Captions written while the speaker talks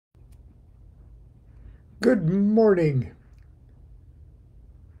Good morning,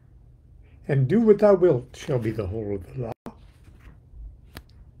 and do what thou wilt shall be the whole of the law.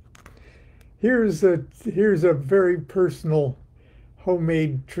 Here's a very personal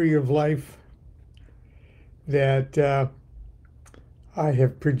homemade tree of life that I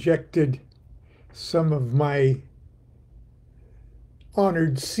have projected some of my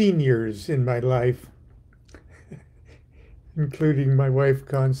honored seniors in my life, including my wife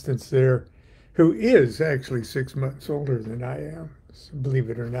Constance there, who is actually 6 months older than I am, believe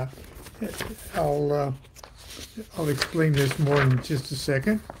it or not. I'll explain this more in just a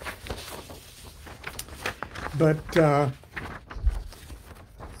second. But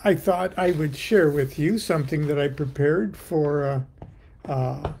I thought I would share with you something that I prepared for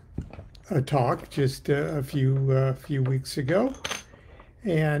a talk just a few weeks ago,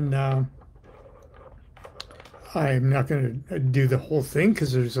 and I'm not going to do the whole thing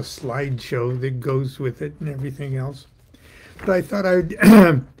because there's a slideshow that goes with it and everything else. But I thought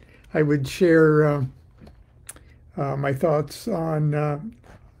I would share my thoughts on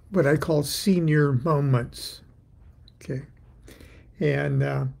what I call senior moments. Okay,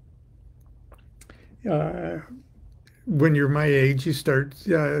 and when you're my age, you start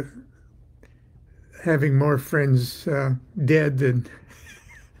having more friends dead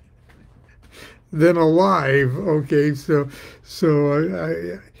than alive. Okay, so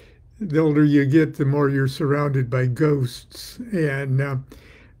the older you get, the more you're surrounded by ghosts, and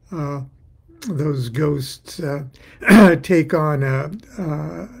those ghosts take on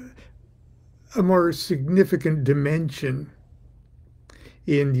a more significant dimension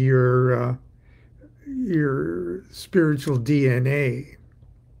in your spiritual DNA.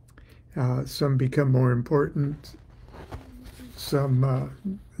 Some become more important, some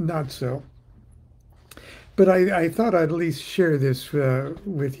not so. But I thought I'd at least share this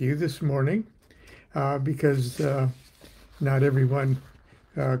with you this morning because not everyone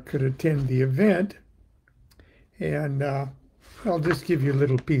could attend the event. And I'll just give you a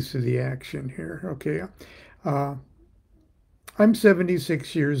little piece of the action here, okay? I'm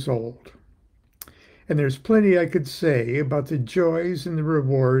 76 years old, and there's plenty I could say about the joys and the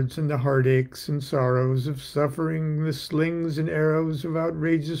rewards and the heartaches and sorrows of suffering, the slings and arrows of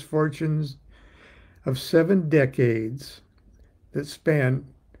outrageous fortunes of 7 decades that span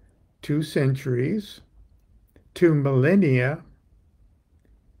 2 centuries, 2 millennia,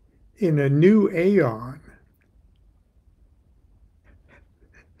 in a new aeon.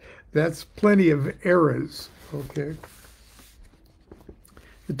 That's plenty of eras, okay?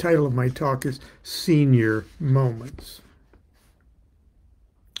 The title of my talk is Senior Moments.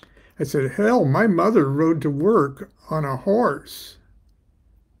 I said, hell, my mother rode to work on a horse.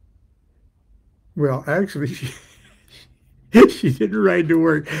 Well, actually, she didn't ride to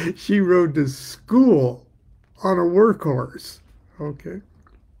work. She rode to school on a workhorse, okay?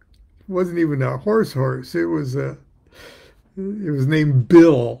 It wasn't even a horse. It was named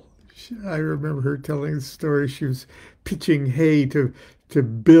Bill. I remember her telling the story. She was pitching hay to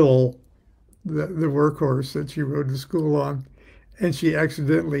Bill, the workhorse that she rode to school on, and she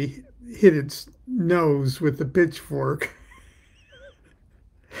accidentally hit its nose with the pitchfork.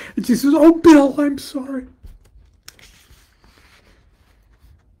 And she says, "Oh, Bill, I'm sorry."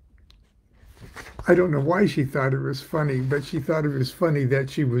 I don't know why she thought it was funny, but she thought it was funny that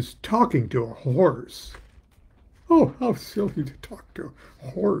she was talking to a horse. Oh, how silly to talk to a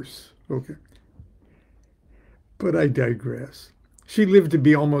horse. Okay. But I digress. She lived to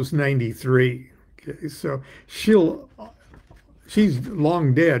be almost 93. Okay, so she's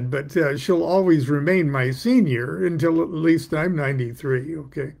long dead, but she'll always remain my senior until at least I'm 93.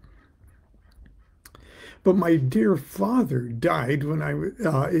 Okay. But my dear father died when I was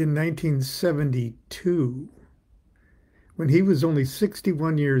in 1972, when he was only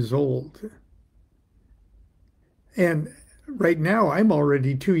 61 years old. And right now, I'm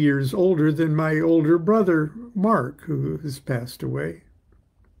already 2 years older than my older brother, Mark, who has passed away.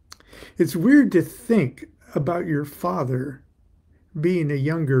 It's weird to think about your father being a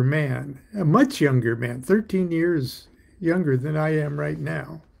younger man, a much younger man, 13 years younger than I am right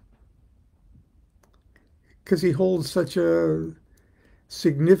now, because he holds such a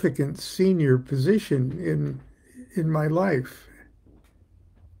significant senior position in my life.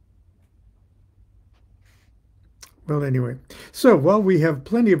 Well, anyway, so while we have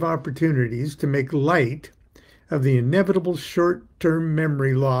plenty of opportunities to make light of the inevitable short-term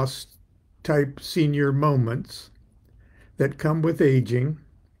memory loss type senior moments that come with aging,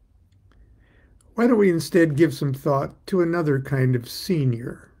 why don't we instead give some thought to another kind of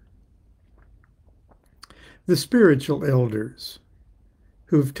senior? The spiritual elders,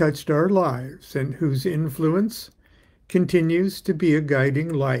 who've touched our lives and whose influence continues to be a guiding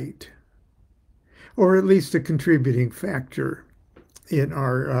light, or at least a contributing factor in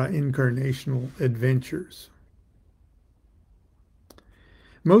our incarnational adventures.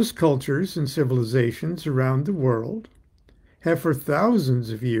 Most cultures and civilizations around the world have for thousands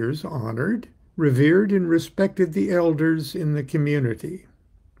of years honored, revered, and respected the elders in the community.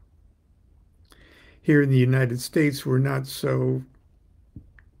 Here in the United States, we're not so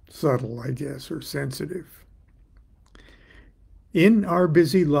subtle, I guess, or sensitive. In our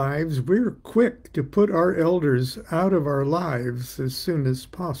busy lives, we're quick to put our elders out of our lives as soon as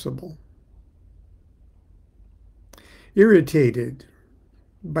possible. Irritated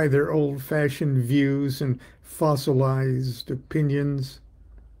by their old-fashioned views and fossilized opinions,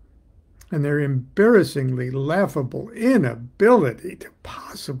 and their embarrassingly laughable inability to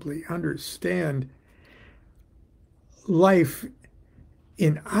possibly understand life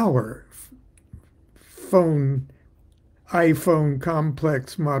in our iPhone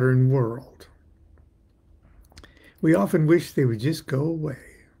complex modern world. We often wish they would just go away.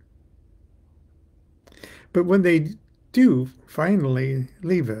 But when they do finally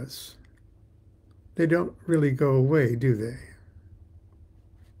leave us, they don't really go away, do they?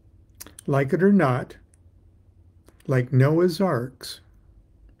 Like it or not, like Noah's arks,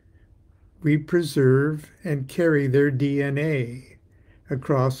 we preserve and carry their DNA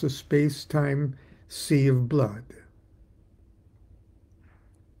across a space-time sea of blood.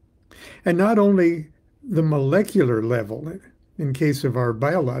 And not only the molecular level, in case of our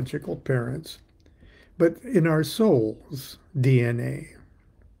biological parents, but in our soul's DNA.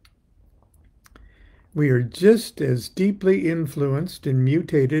 We are just as deeply influenced and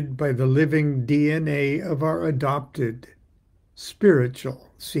mutated by the living DNA of our adopted spiritual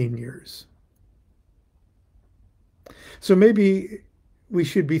seniors. So maybe we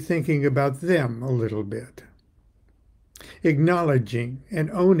should be thinking about them a little bit, acknowledging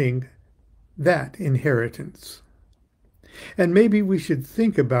and owning that inheritance. And maybe we should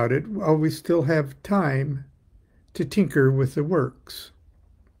think about it while we still have time to tinker with the works.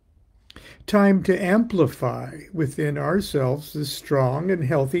 Time to amplify within ourselves the strong and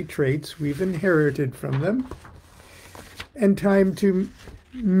healthy traits we've inherited from them, and time to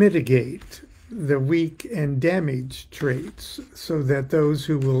mitigate the weak and damaged traits so that those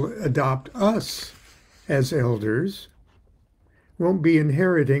who will adopt us as elders won't be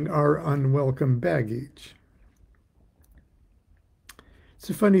inheriting our unwelcome baggage. It's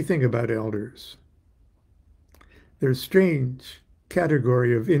a funny thing about elders. They're a strange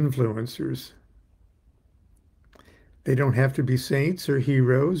category of influencers. They don't have to be saints or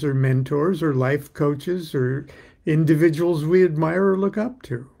heroes or mentors or life coaches or individuals we admire or look up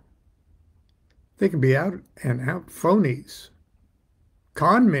to. They can be out and out phonies,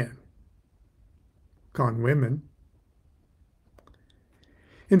 con men, con women.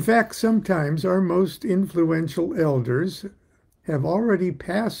 In fact, sometimes our most influential elders have already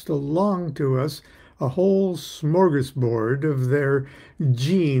passed along to us a whole smorgasbord of their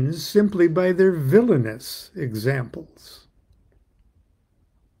genes simply by their villainous examples.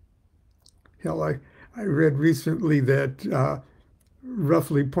 Hell, I read recently that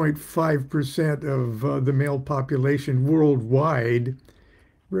roughly 0.5% of the male population worldwide,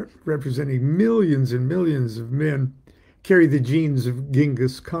 representing millions and millions of men, carry the genes of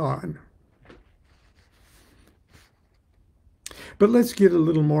Genghis Khan. But let's get a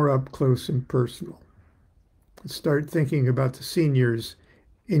little more up close and personal. Let's start thinking about the seniors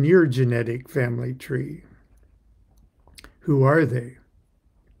in your genetic family tree. Who are they?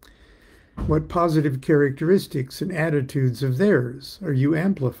 What positive characteristics and attitudes of theirs are you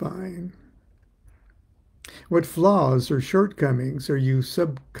amplifying? What flaws or shortcomings are you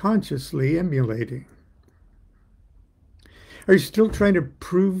subconsciously emulating? Are you still trying to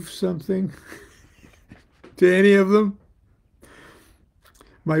prove something to any of them?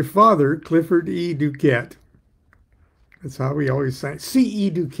 My father, Clifford E. DuQuette, that's how we always sign it,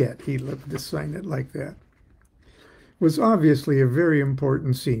 C.E. DuQuette, he loved to sign it like that, was obviously a very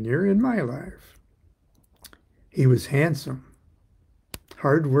important senior in my life. He was handsome,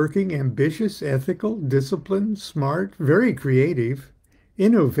 hardworking, ambitious, ethical, disciplined, smart, very creative,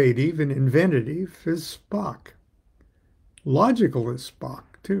 innovative, and inventive as Spock. Logical as Spock,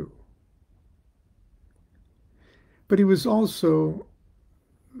 too. But he was also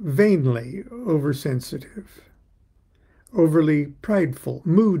vainly oversensitive, overly prideful,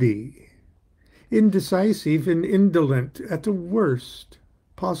 moody, indecisive, and indolent at the worst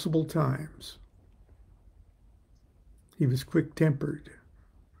possible times. He was quick-tempered.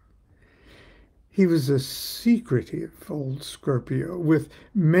 He was a secretive old Scorpio with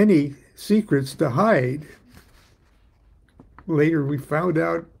many secrets to hide. Later, we found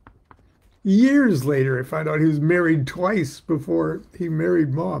out, years later, I found out he was married twice before he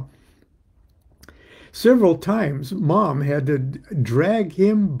married Mom. Several times, Mom had to drag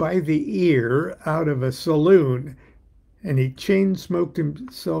him by the ear out of a saloon, and he chain smoked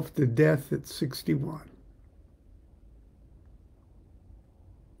himself to death at 61.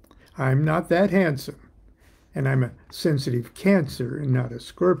 I'm not that handsome, and I'm a sensitive Cancer and not a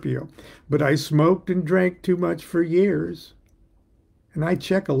Scorpio, but I smoked and drank too much for years, and I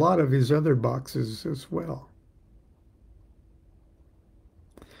check a lot of his other boxes as well.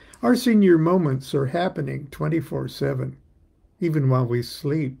 Our senior moments are happening 24/7, even while we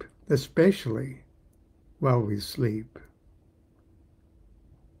sleep, especially while we sleep.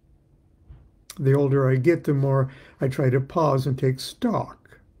 The older I get, the more I try to pause and take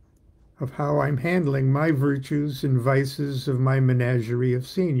stock of how I'm handling my virtues and vices of my menagerie of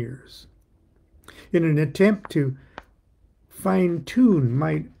seniors, in an attempt to fine-tune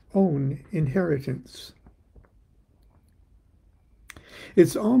my own inheritance.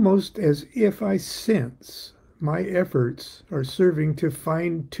 It's almost as if I sense my efforts are serving to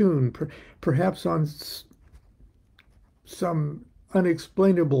fine-tune, perhaps on some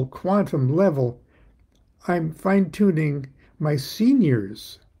unexplainable quantum level, I'm fine-tuning my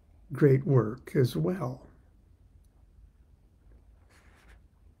seniors' great work as well.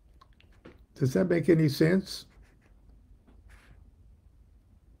 Does that make any sense?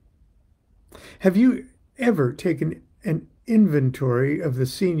 Have you ever taken an inventory of the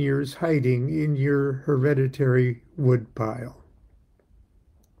seniors hiding in your hereditary woodpile?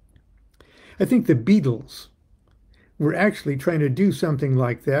 I think the Beatles were actually trying to do something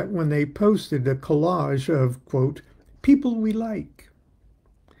like that when they posted a collage of, quote, people we like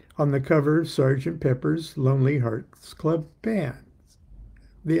on the cover of Sgt. Pepper's Lonely Hearts Club Band,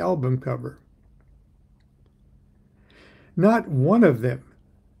 the album cover. Not one of them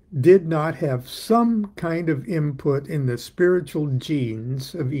did not have some kind of input in the spiritual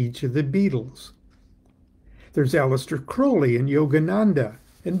genes of each of the Beatles. There's Aleister Crowley and Yogananda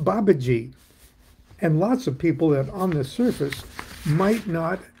and Babaji, and lots of people that on the surface might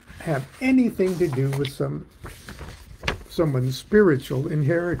not have anything to do with someone's spiritual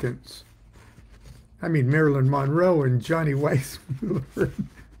inheritance. I mean, Marilyn Monroe and Johnny Weissmuller,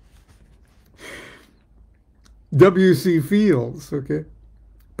 W.C. Fields, okay?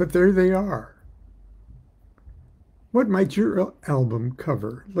 But there they are. What might your album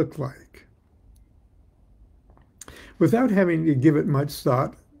cover look like? Without having to give it much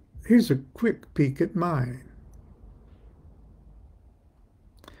thought, here's a quick peek at mine.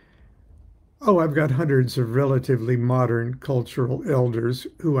 Oh, I've got hundreds of relatively modern cultural elders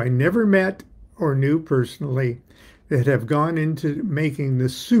who I never met or knew personally that have gone into making the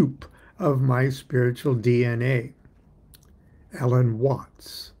soup of my spiritual DNA. Alan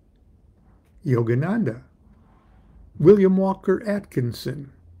Watts, Yogananda, William Walker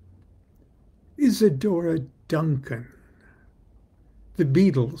Atkinson, Isadora Duncan, the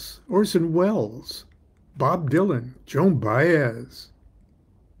Beatles, Orson Welles, Bob Dylan, Joan Baez,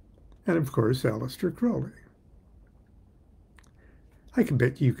 and of course Aleister Crowley. I can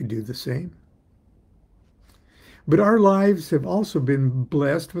bet you could do the same. But our lives have also been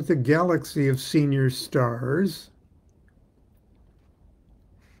blessed with a galaxy of senior stars,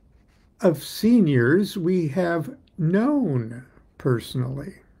 of seniors we have known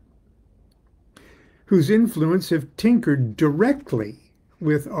personally, whose influence have tinkered directly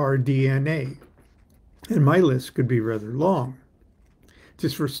with our DNA. And my list could be rather long.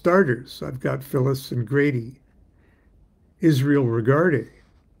 Just for starters, I've got Phyllis and Grady, Israel Regardie,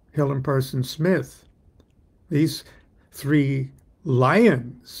 Helen Parsons Smith. These three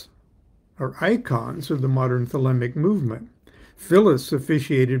lions are icons of the modern thelemic movement. Phyllis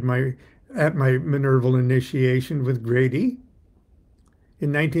officiated at my Minerval initiation with Grady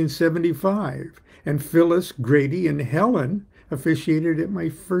in 1975, and Phyllis, Grady, and Helen officiated at my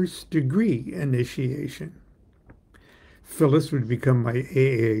first degree initiation. Phyllis would become my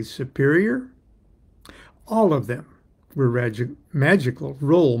AA superior. All of them were magical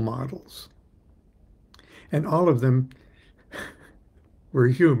role models, and all of them were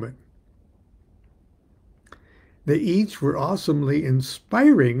human. They each were awesomely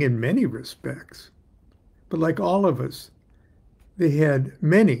inspiring in many respects, but like all of us, they had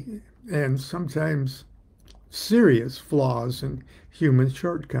many and sometimes serious flaws and human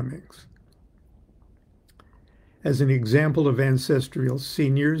shortcomings. As an example of ancestral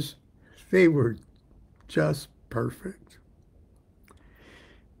seniors, they were just perfect.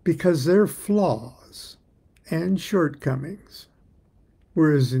 because their flaws and shortcomings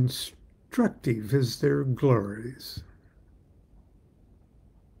were as instructive as their glories.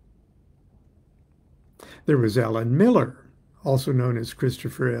 There was Alan Miller, also known as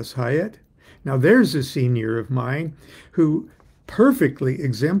Christopher S. Hyatt. Now there's a senior of mine who perfectly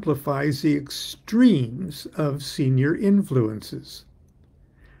exemplifies the extremes of senior influences.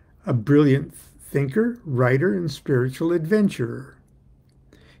 A brilliant thinker, writer, and spiritual adventurer.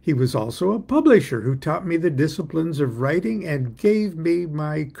 He was also a publisher who taught me the disciplines of writing and gave me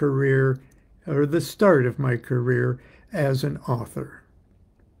my career, or the start of my career, as an author.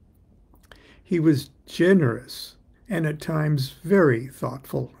 He was generous and at times very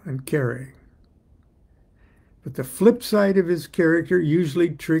thoughtful and caring. But the flip side of his character, usually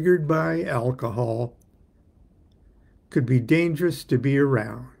triggered by alcohol, could be dangerous to be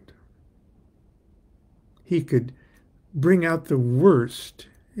around. He could bring out the worst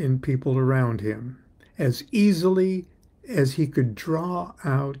in people around him as easily as he could draw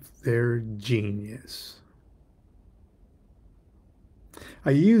out their genius.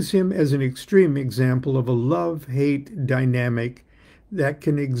 I use him as an extreme example of a love-hate dynamic that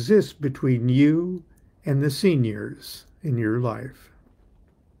can exist between you and the seniors in your life.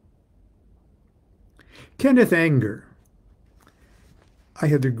 Kenneth Anger. I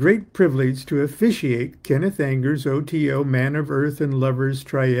had the great privilege to officiate Kenneth Anger's OTO Man of Earth and Lovers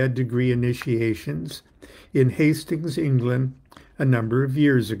Triad degree initiations in Hastings, England, a number of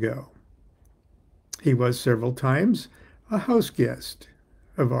years ago. He was several times a house guest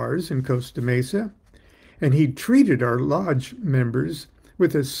of ours in Costa Mesa, and he treated our lodge members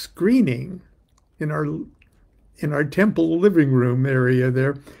with a screening in our temple living room area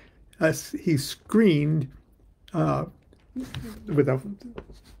there. He screened with a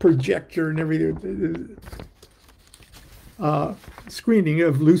projector and everything, screening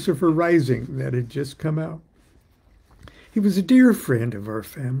of Lucifer Rising that had just come out. He was a dear friend of our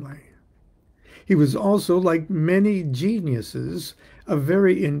family. He was also, like many geniuses, a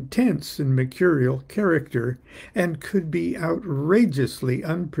very intense and mercurial character and could be outrageously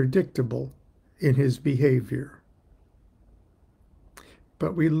unpredictable in his behavior.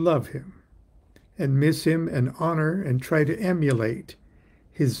 But we love him and miss him and honor and try to emulate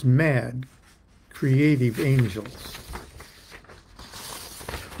his mad, creative angels.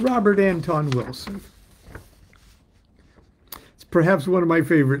 Robert Anton Wilson. It's perhaps one of my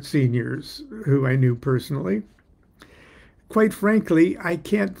favorite seniors who I knew personally. Quite frankly, I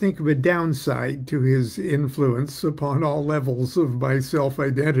can't think of a downside to his influence upon all levels of my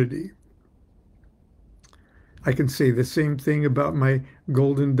self-identity. I can say the same thing about my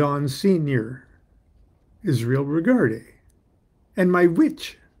Golden Dawn senior, Israel Regarde, and my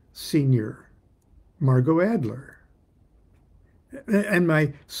witch senior, Margot Adler, and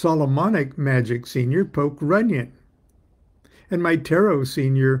my Solomonic magic senior, Poke Runyon, and my tarot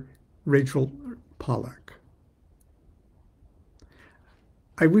senior, Rachel Pollack.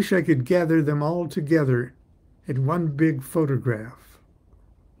 I wish I could gather them all together in one big photograph,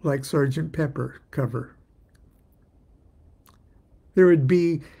 like Sgt. Pepper cover. There would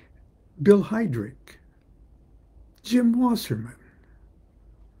be Bill Heydrich, Jim Wasserman,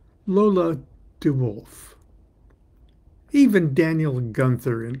 Lola DeWolf, even Daniel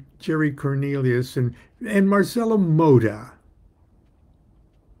Gunther and Jerry Cornelius and Marcelo Moda,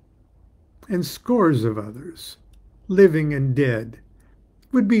 and scores of others, living and dead,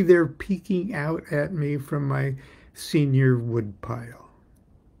 would be there peeking out at me from my senior woodpile.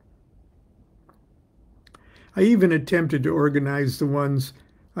 I even attempted to organize the ones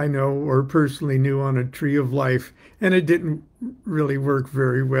I know or personally knew on a tree of life, and it didn't really work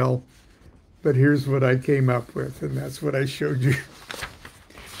very well. But here's what I came up with, and that's what I showed you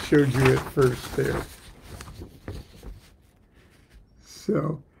at first there.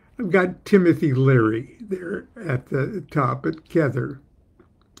 So I've got Timothy Leary there at the top at Kether.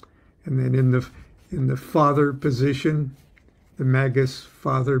 And then in the father position, the Magus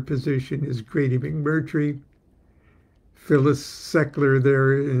father position is Grady McMurtry, Phyllis Seckler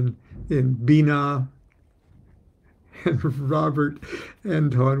there in Bina, and Robert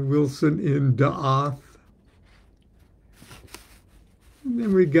Anton Wilson in Da'ath. And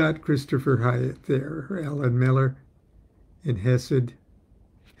then we got Christopher Hyatt there, Alan Miller in Hesed,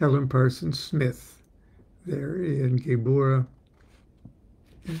 Helen Parsons Smith there in Gebura,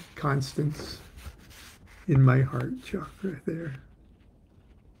 and Constance in my heart chakra there.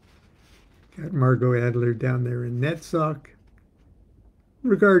 Got Margot Adler down there in Netzach,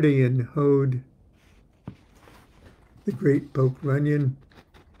 Regarde in Hode, the great Poke Runyon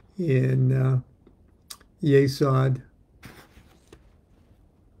in Yesod,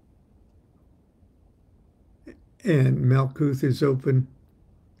 and Malkuth is open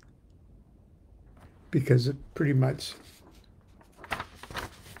because it pretty much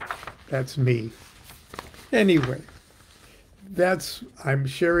that's me. Anyway, I'm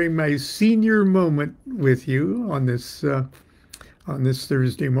sharing my senior moment with you on this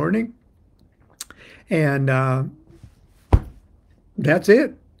Thursday morning, and that's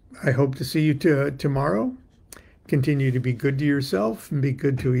it. I hope to see you tomorrow. Continue to be good to yourself and be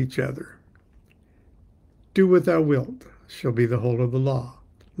good to each other. Do what thou wilt shall be the whole of the law.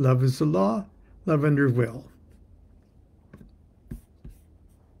 Love is the law, love under will.